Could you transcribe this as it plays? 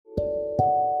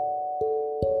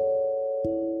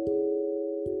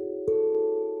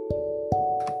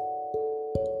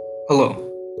Hello,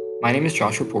 my name is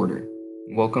Joshua Porter,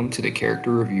 and welcome to the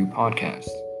Character Review Podcast.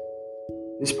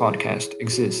 This podcast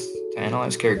exists to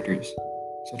analyze characters,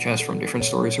 such as from different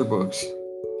stories or books,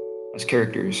 as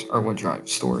characters are what drive the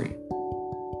story.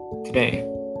 Today,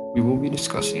 we will be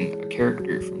discussing a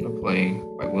character from the play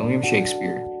by William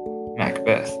Shakespeare,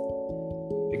 Macbeth.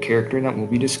 The character that will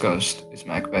be discussed is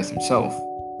Macbeth himself,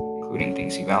 including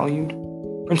things he valued,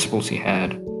 principles he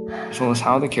had, as well as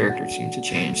how the character seemed to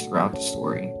change throughout the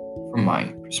story from my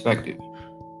perspective.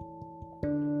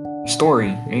 The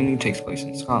story mainly takes place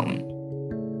in Scotland.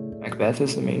 Macbeth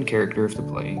is the main character of the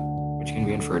play, which can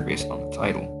be inferred based on the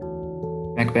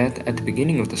title. Macbeth, at the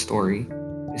beginning of the story,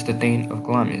 is the Thane of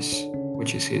Glamis,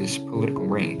 which is his political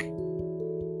rank.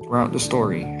 Throughout the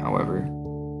story, however,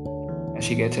 as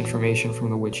he gets information from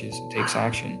the witches and takes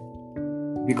action,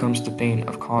 he becomes the Thane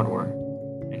of Cawdor,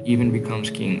 and even becomes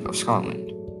King of Scotland.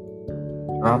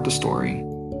 Throughout the story,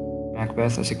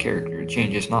 Macbeth as a character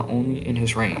changes not only in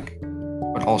his rank,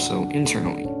 but also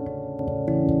internally.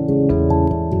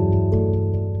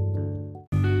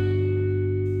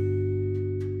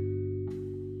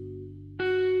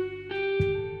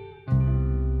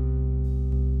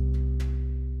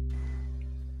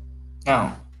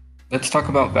 Now, let's talk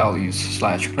about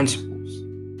values/principles.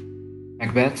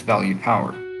 Macbeth valued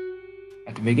power.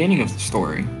 At the beginning of the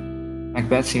story,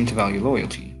 Macbeth seemed to value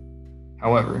loyalty.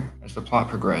 However, as the plot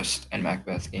progressed and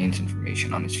Macbeth gains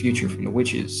information on his future from the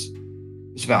witches,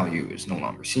 this value is no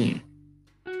longer seen.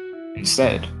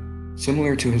 Instead,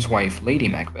 similar to his wife Lady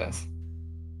Macbeth,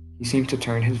 he seemed to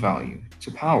turn his value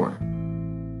to power.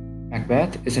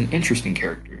 Macbeth is an interesting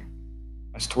character,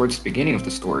 as towards the beginning of the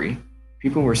story,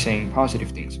 people were saying positive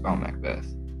things about Macbeth.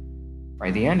 By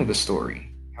the end of the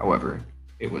story, however,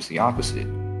 it was the opposite.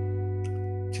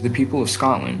 To the people of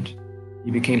Scotland, he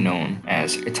became known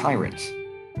as a tyrant,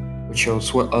 which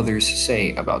shows what others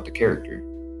say about the character.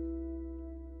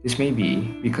 This may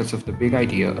be because of the big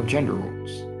idea of gender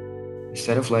roles.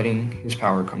 Instead of letting his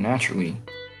power come naturally,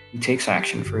 he takes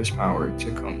action for his power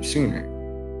to come sooner,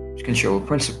 which can show a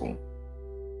principle.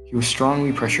 He was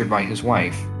strongly pressured by his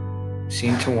wife, who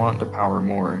seemed to want the power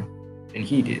more than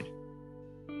he did.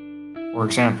 For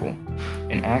example,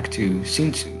 in Act 2,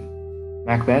 Scene 2,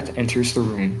 Macbeth enters the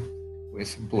room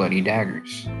with bloody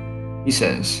daggers. He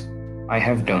says, "I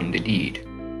have done the deed.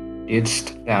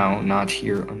 Didst thou not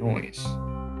hear a noise?"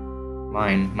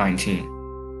 Line 19.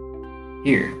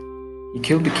 Here, he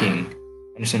killed the king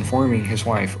and is informing his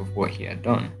wife of what he had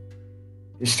done.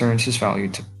 This turns his value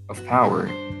of power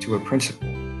to a principle,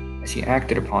 as he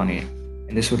acted upon it,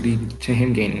 and this would lead to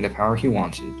him gaining the power he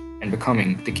wanted and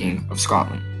becoming the King of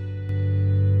Scotland.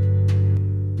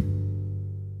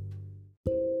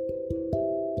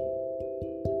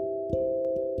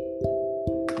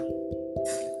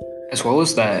 As well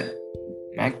as that,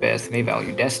 Macbeth may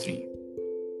value destiny.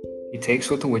 He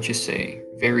takes what the witches say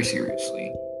very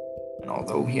seriously, and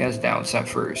although he has doubts at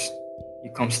first, he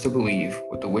comes to believe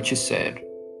what the witches said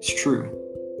is true,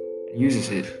 and uses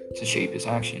it to shape his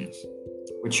actions,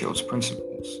 which shows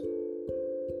principles.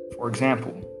 For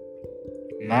example,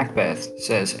 Macbeth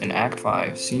says in Act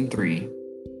 5, Scene 3,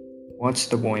 "What's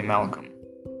the boy Malcolm?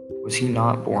 Was he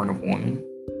not born of woman?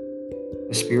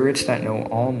 The spirits that know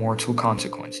all mortal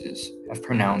consequences have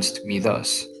pronounced me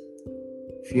thus.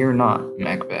 Fear not,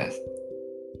 Macbeth.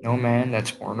 No man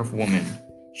that's born of woman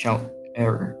shall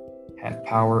ever have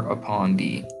power upon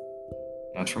thee."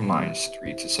 That's from lines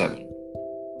 3 to 7.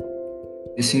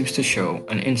 This seems to show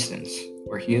an instance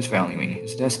where he is valuing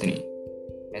his destiny,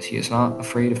 as he is not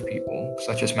afraid of people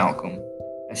such as Malcolm,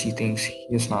 as he thinks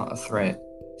he is not a threat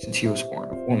since he was born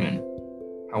of woman.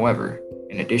 However,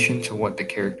 in addition to what the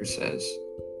character says,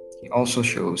 he also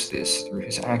shows this through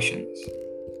his actions.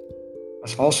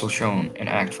 As also shown in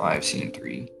Act 5, Scene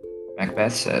 3,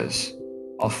 Macbeth says,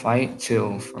 "I'll fight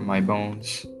till from my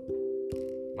bones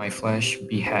my flesh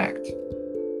be hacked.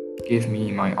 Give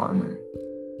me my armor."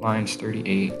 Lines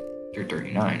 38 through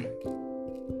 39.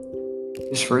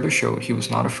 This further showed he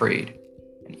was not afraid,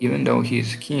 and even though he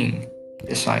is king, he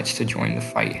decides to join the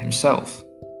fight himself.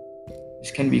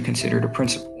 This can be considered a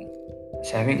principle, as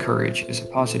having courage is a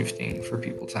positive thing for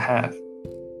people to have.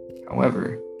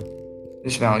 However,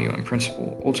 this value and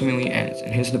principle ultimately ends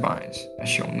in his demise, as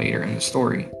shown later in the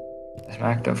story, as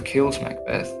Macduff kills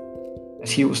Macbeth, as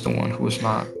he was the one who was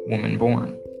not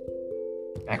woman-born.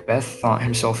 Macbeth thought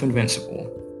himself invincible,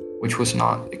 which was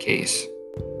not the case.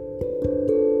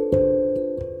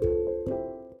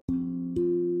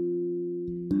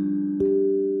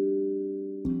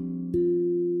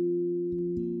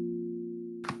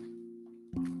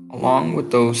 Along with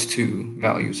those two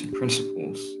values and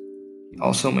principles, he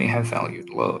also may have valued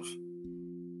love.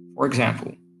 For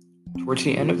example, towards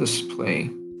the end of this play,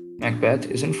 Macbeth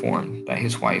is informed that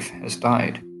his wife has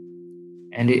died,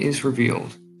 and it is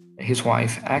revealed that his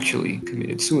wife actually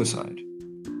committed suicide.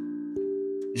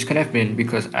 This could have been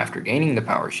because after gaining the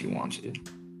power she wanted,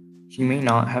 she may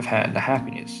not have had the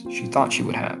happiness she thought she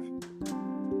would have.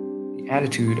 The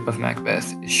attitude of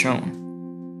Macbeth is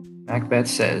shown. Macbeth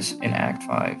says in Act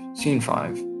 5, Scene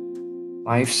 5,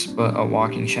 "Life's but a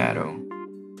walking shadow,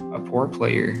 a poor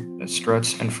player that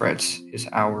struts and frets his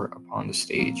hour upon the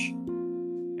stage,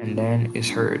 and then is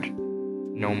heard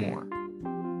no more.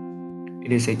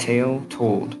 It is a tale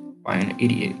told by an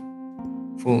idiot,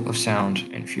 full of sound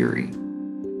and fury,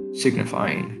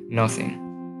 signifying nothing."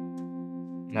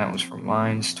 And that was from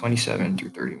lines 27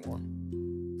 through 31.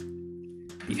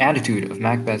 The attitude of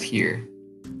Macbeth here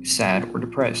is sad or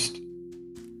depressed.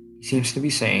 He seems to be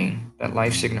saying that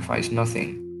life signifies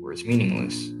nothing or is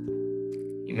meaningless.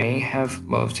 He may have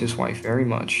loved his wife very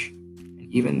much,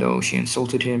 and even though she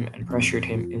insulted him and pressured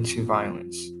him into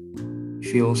violence,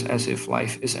 he feels as if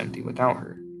life is empty without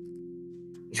her.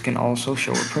 This can also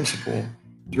show a principle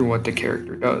through what the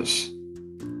character does.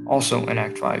 Also in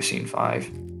Act 5, Scene 5,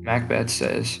 Macbeth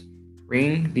says,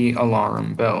 "Ring the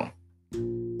alarum bell.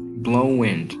 Blow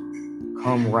wind,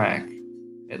 come rack,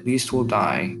 at least we'll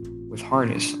die with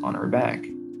harness on our back."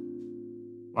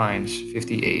 Lines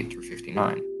 58 through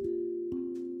 59.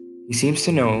 He seems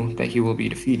to know that he will be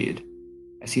defeated,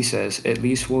 as he says, "At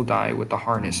least we'll die with the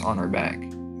harness on our back."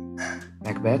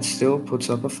 Macbeth still puts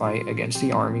up a fight against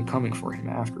the army coming for him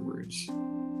afterwards,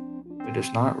 but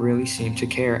does not really seem to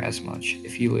care as much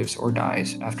if he lives or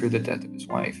dies after the death of his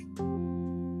wife.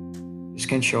 This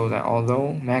can show that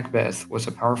although Macbeth was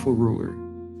a powerful ruler,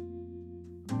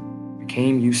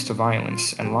 became used to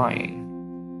violence and lying,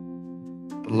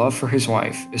 the love for his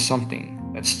wife is something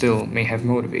that still may have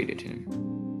motivated him.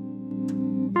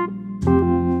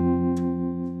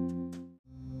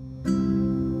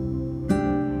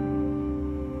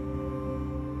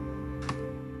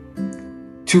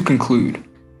 To conclude,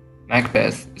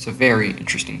 Macbeth is a very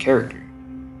interesting character.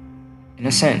 In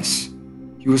a sense,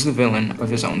 he was the villain of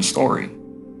his own story.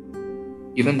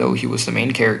 Even though he was the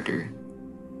main character,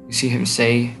 we see him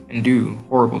say and do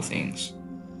horrible things,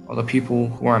 while the people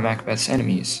who are Macbeth's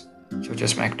enemies, such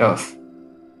as Macduff,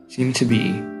 seem to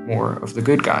be more of the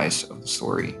good guys of the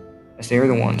story, as they are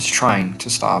the ones trying to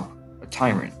stop a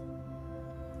tyrant.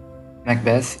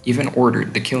 Macbeth even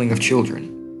ordered the killing of children,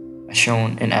 as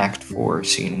shown in Act 4,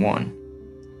 Scene 1.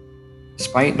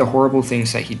 Despite the horrible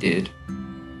things that he did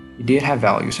have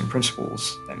values and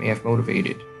principles that may have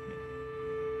motivated him,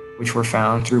 which were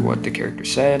found through what the character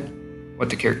said, what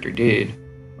the character did,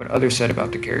 what others said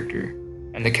about the character,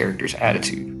 and the character's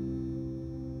attitude.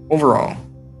 Overall,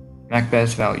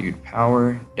 Macbeth valued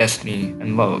power, destiny,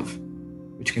 and love,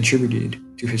 which contributed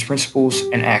to his principles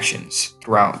and actions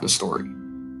throughout the story.